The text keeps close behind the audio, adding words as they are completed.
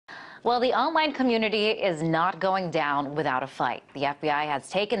Well, the online community is not going down without a fight. The FBI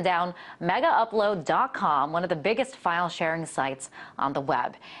has taken down Megaupload.com, one of the biggest file sharing sites on the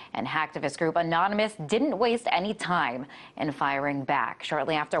web. And hacktivist group Anonymous didn't waste any time in firing back.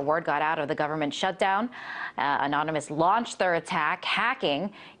 Shortly after word got out of the government shutdown, Anonymous launched their attack,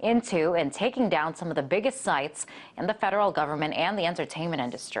 hacking into and taking down some of the biggest sites in the federal government and the entertainment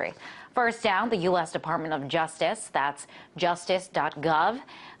industry. First down, the U.S. Department of Justice, that's justice.gov.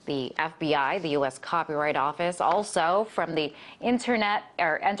 The FBI, the U.S. Copyright Office, also from the internet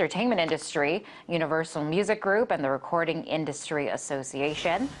or entertainment industry, Universal Music Group and the Recording Industry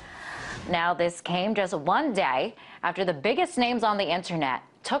Association. Now, this came just one day after the biggest names on the internet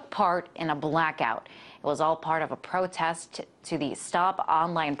took part in a blackout. It was all part of a protest to the Stop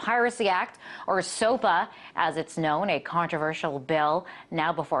Online Piracy Act, or SOPA, as it's known, a controversial bill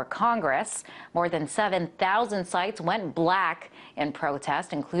now before Congress. More than 7,000 sites went black in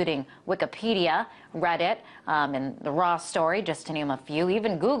protest, including Wikipedia, Reddit, and the Raw Story, just to name a few.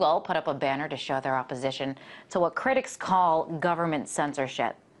 Even Google put up a banner to show their opposition to what critics call government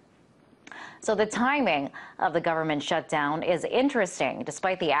censorship. So the timing of the government shutdown is interesting.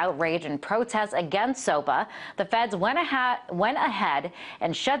 Despite the outrage and protests against SOPA, the feds went ahead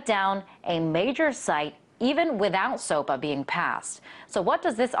and shut down a major site even without SOPA being passed. So what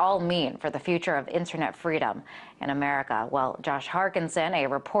does this all mean for the future of internet freedom in America? Well, Josh Harkinson, a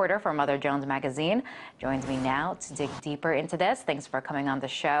reporter for Mother Jones Magazine, joins me now to dig deeper into this. Thanks for coming on the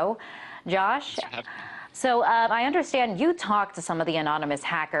show. Josh, so I understand you talked to some of the anonymous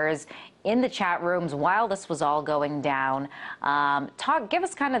hackers in the chat rooms while this was all going down. Give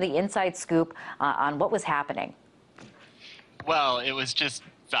us kind of the inside scoop on what was happening. Well, it was just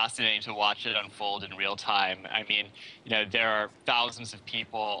fascinating to watch it unfold in real time. I mean, there are thousands of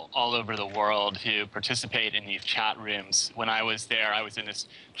people all over the world who participate in these chat rooms. When I was there, I was in this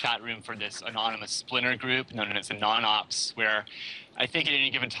chat room for this anonymous splinter group known as Anon, where I think at any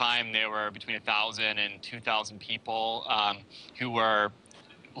given time there were between 1,000 and 2,000 people who were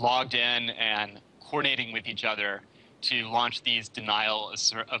logged in and coordinating with each other to launch these denial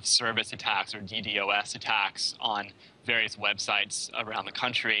of service attacks, or DDoS attacks, on various websites around the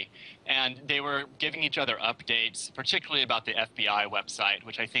country. And they were giving each other updates, particularly about the FBI website,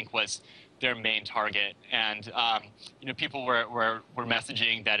 which I think was their main target. And people were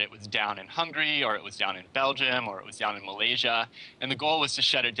messaging that it was down in Hungary, or it was down in Belgium, or it was down in Malaysia. And the goal was to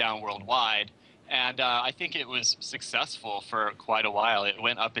shut it down worldwide. And I think it was successful for quite a while. It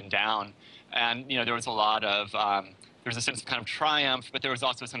went up and down. And there was a lot of there was a sense of kind of triumph, but there was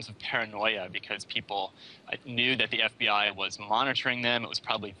also a sense of paranoia because people knew that the FBI was monitoring them. It was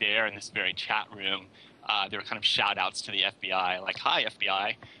probably there in this very chat room. There were kind of shout outs to the FBI, like, "Hi,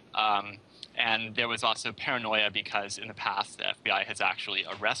 FBI." And there was also paranoia because in the past, the FBI has actually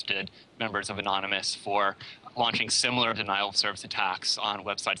arrested members of Anonymous for launching similar denial of service attacks on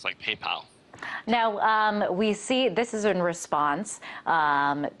websites like PayPal. Now, we see this is in response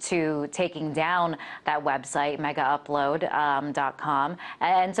to taking down that website, Megaupload.com.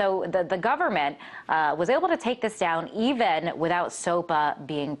 And so the government was able to take this down even without SOPA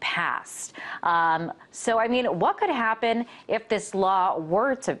being passed. So, I mean, what could happen if this law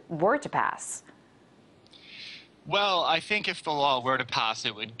were to pass? Well, I think if the law were to pass,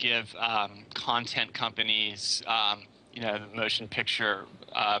 it would give content companies, the motion picture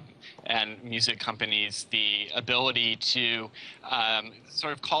and music companies, the ability to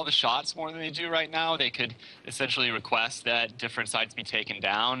sort of call the shots more than they do right now. They could essentially request that different sites be taken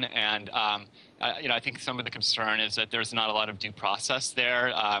down. And I think some of the concern is that there's not a lot of due process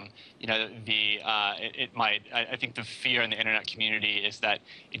there. I think the fear in the internet community is that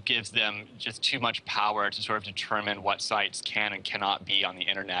it gives them just too much power to sort of determine what sites can and cannot be on the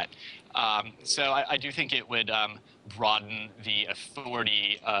internet. So I do think it would broaden the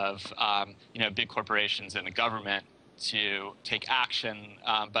authority of big corporations and the government to take action.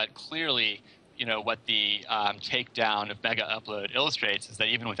 But clearly, what the takedown of Megaupload illustrates is that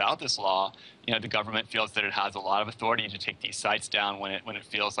even without this law, the government feels that it has a lot of authority to take these sites down when it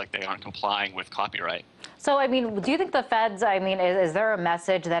feels like they aren't complying with copyright. So, I mean, do you think the feds, I mean, is there a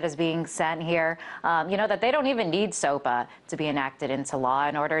message that is being sent here, that they don't even need SOPA to be enacted into law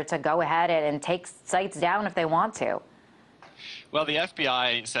in order to go ahead and take sites down if they want to? Well, the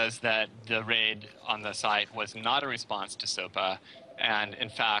FBI says that the raid on the site was not a response to SOPA, and in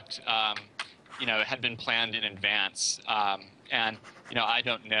fact, it had been planned in advance. And I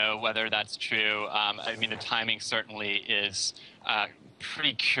don't know whether that's true. I mean, the timing certainly is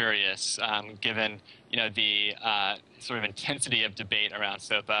pretty curious, given the sort of intensity of debate around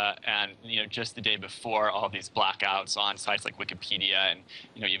SOPA, and just the day before, all these blackouts on sites like Wikipedia, and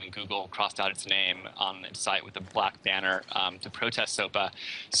even Google crossed out its name on its site with a black banner to protest SOPA.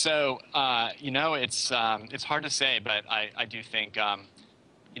 So it's hard to say, but I do think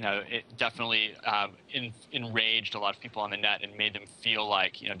it definitely enraged a lot of people on the net and made them feel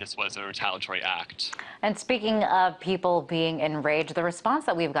like, this was a retaliatory act. And speaking of people being enraged, the response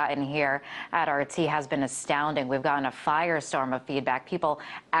that we've gotten here at RT has been astounding. We've gotten a firestorm of feedback, people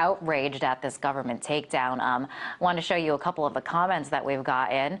outraged at this government takedown. I want to show you a couple of the comments that we've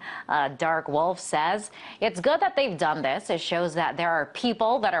gotten. Dark Wolf says, it's good that they've done this. It shows that there are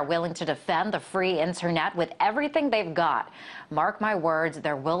people that are willing to defend the free internet with everything they've got. Mark my words,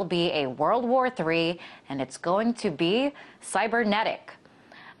 there will be a World War III, and it's going to be cybernetic.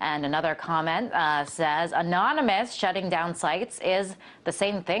 And another comment says, anonymous shutting down sites is the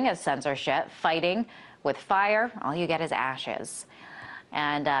same thing as censorship. Fighting with fire, all you get is ashes.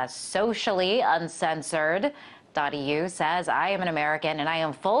 And socially uncensored .eu says, I am an American and I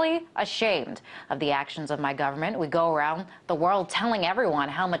am fully ashamed of the actions of my government. We go around the world telling everyone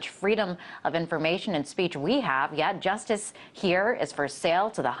how much freedom of information and speech we have, yet justice here is for sale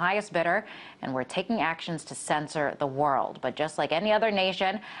to the highest bidder, and we're taking actions to censor the world. But just like any other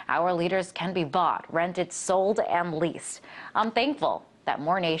nation, our leaders can be bought, rented, sold, and leased. I'm thankful that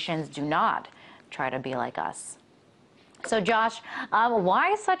more nations do not try to be like us. So, Josh,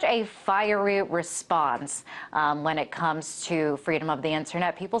 why such a fiery response when it comes to freedom of the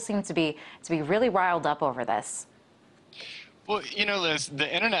internet? People seem to be really riled up over this. Well, Liz,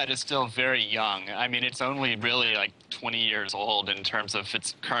 the internet is still very young. I mean, it's only really like 20 years old in terms of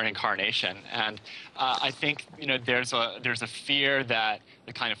its current incarnation, and I think there's a fear that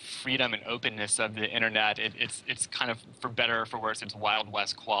the kind of freedom and openness of the internet, it's kind of, for better or for worse, its Wild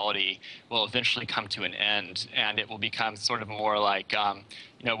West quality will eventually come to an end, and it will become sort of more like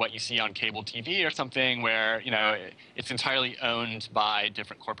what you see on cable TV or something, where it's entirely owned by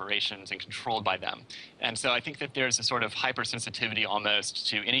different corporations and controlled by them. And so I think that there's a sort of hypersensitivity almost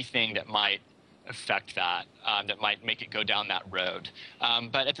to anything that might affect that, that might make it go down that road.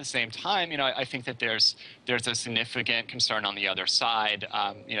 But at the same time, I think that there's a significant concern on the other side.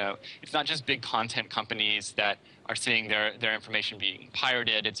 It's not just big content companies that are seeing their information being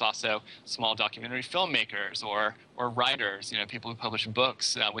pirated. It's also small documentary filmmakers or writers, people who publish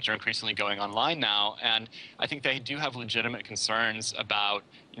books, which are increasingly going online now. And I think they do have legitimate concerns about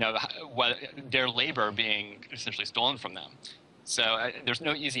their labor being essentially stolen from them. So there's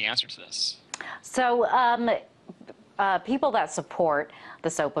no easy answer to this. So people that support the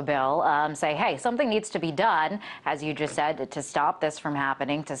SOPA bill say, hey, something needs to be done, as you just said, to stop this from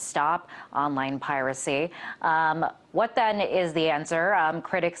happening, to stop online piracy. What then is the answer?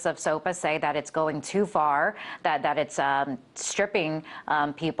 Critics of SOPA say that it's going too far, that it's stripping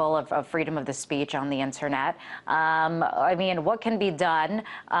people of freedom of the speech on the internet. I mean, what can be done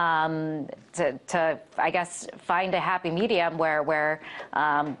to, I guess, find a happy medium where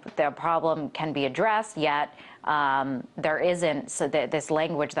the problem can be addressed, yet there isn't this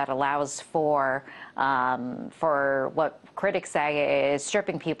language that allows for what critics say is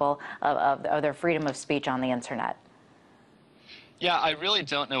stripping people of their freedom of speech on the internet? Yeah, I really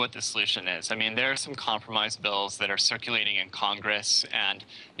don't know what the solution is. I mean, there are some compromise bills that are circulating in Congress, and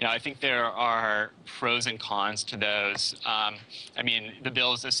I think there are pros and cons to those. I mean, the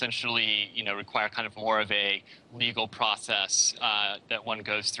bills essentially require kind of more of a legal process that one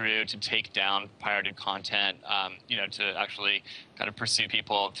goes through to take down pirated content, to actually kind of pursue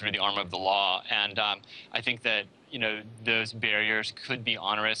people through the arm of the law. And I think that those barriers could be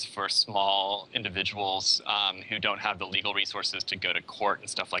onerous for small individuals who don't have the legal resources to go to court and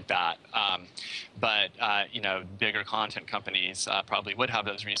stuff like that. But bigger content companies probably would have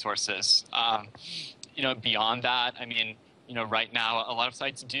those resources. Beyond that, I mean, right now, a lot of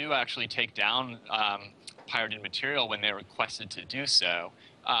sites do actually take down pirated material when they're requested to do so.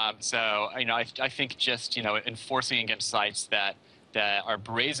 I think just enforcing against sites that are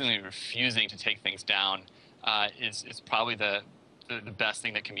brazenly refusing to take things down is probably the best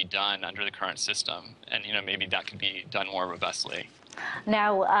thing that can be done under the current system, and maybe that could be done more robustly.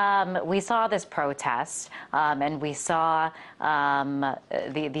 Now, we saw this protest, and we saw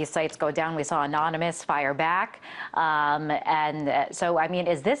these sites go down. We saw Anonymous fire back. And so, I mean,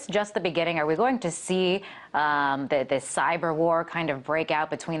 is this just the beginning? Are we going to see the cyber war kind of break out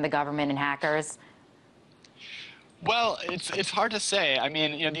between the government and hackers? Well, it's hard to say. I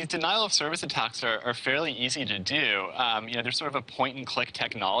mean, these denial of service attacks are fairly easy to do. There's sort of a point-and-click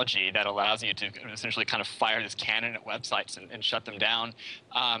technology that allows you to essentially kind of fire this cannon at websites and shut them down.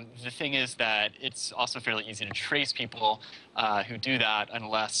 The thing is that it's also fairly easy to trace people who do that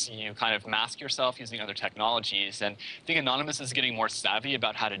unless you kind of mask yourself using other technologies. And I think Anonymous is getting more savvy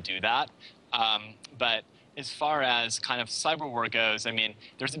about how to do that. But as far as kind of cyber war goes, I mean,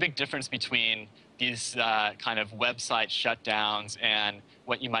 there's a big difference between these kind of website shutdowns and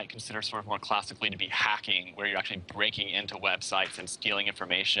what you might consider sort of more classically to be hacking, where you're actually breaking into websites and stealing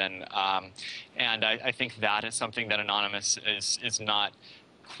information. And I think that is something that Anonymous is not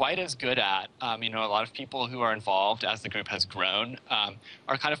quite as good at. A lot of people who are involved as the group has grown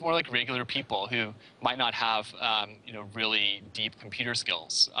are kind of more like regular people who might not have really deep computer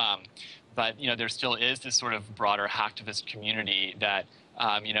skills. But there still is this sort of broader hacktivist community that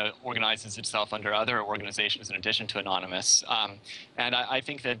organizes itself under other organizations in addition to Anonymous. And I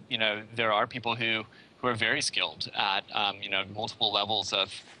think that there are people who are very skilled at multiple levels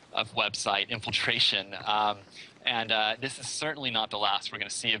of website infiltration. And this is certainly not the last we're going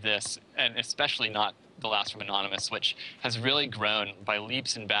to see of this, and especially not the last from Anonymous, which has really grown by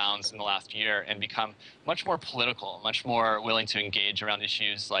leaps and bounds in the last year and become much more political, much more willing to engage around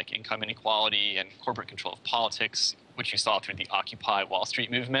issues like income inequality and corporate control of politics, which you saw through the Occupy Wall Street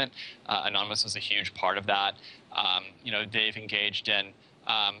movement. Anonymous was a huge part of that. They've engaged in,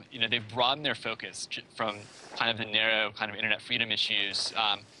 they've broadened their focus from kind of the narrow kind of internet freedom issues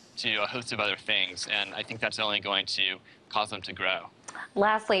to a host of other things, and I think that's only going to cause them to grow.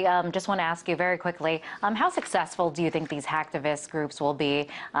 Lastly, just want to ask you very quickly, how successful do you think these hacktivist groups will be,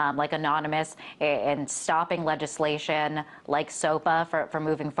 like Anonymous, in stopping legislation like SOPA from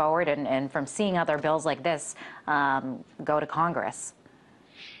moving forward and from seeing other bills like this go to Congress?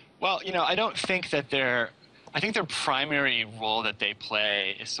 Well, I don't think that I think their primary role that they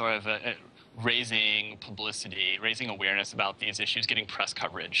play is sort of raising publicity, raising awareness about these issues, getting press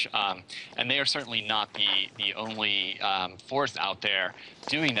coverage. And they are certainly not the only force out there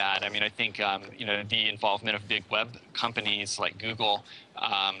doing that. I mean, I think, the involvement of big web companies like Google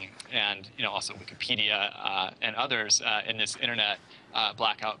and, also Wikipedia and others in this internet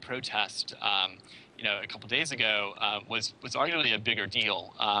blackout protest, a couple days ago was arguably a bigger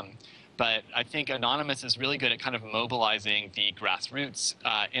deal. But I think Anonymous is really good at kind of mobilizing the grassroots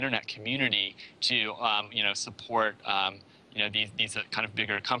internet community to, support, these kind of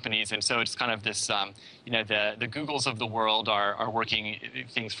bigger companies. And so it's kind of this, the Googles of the world are working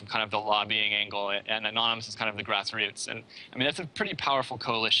things from kind of the lobbying angle, and Anonymous is kind of the grassroots. And I mean, that's a pretty powerful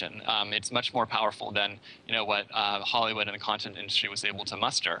coalition. It's much more powerful than, what Hollywood and the content industry was able to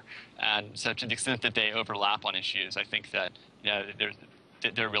muster. And so to the extent that they overlap on issues, I think that,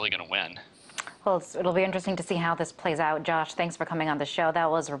 they're really going to win. Well, it'll be interesting to see how this plays out. Josh, thanks for coming on the show.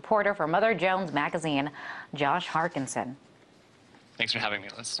 That was reporter for Mother Jones Magazine, Josh Harkinson. Thanks for having me,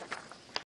 Liz.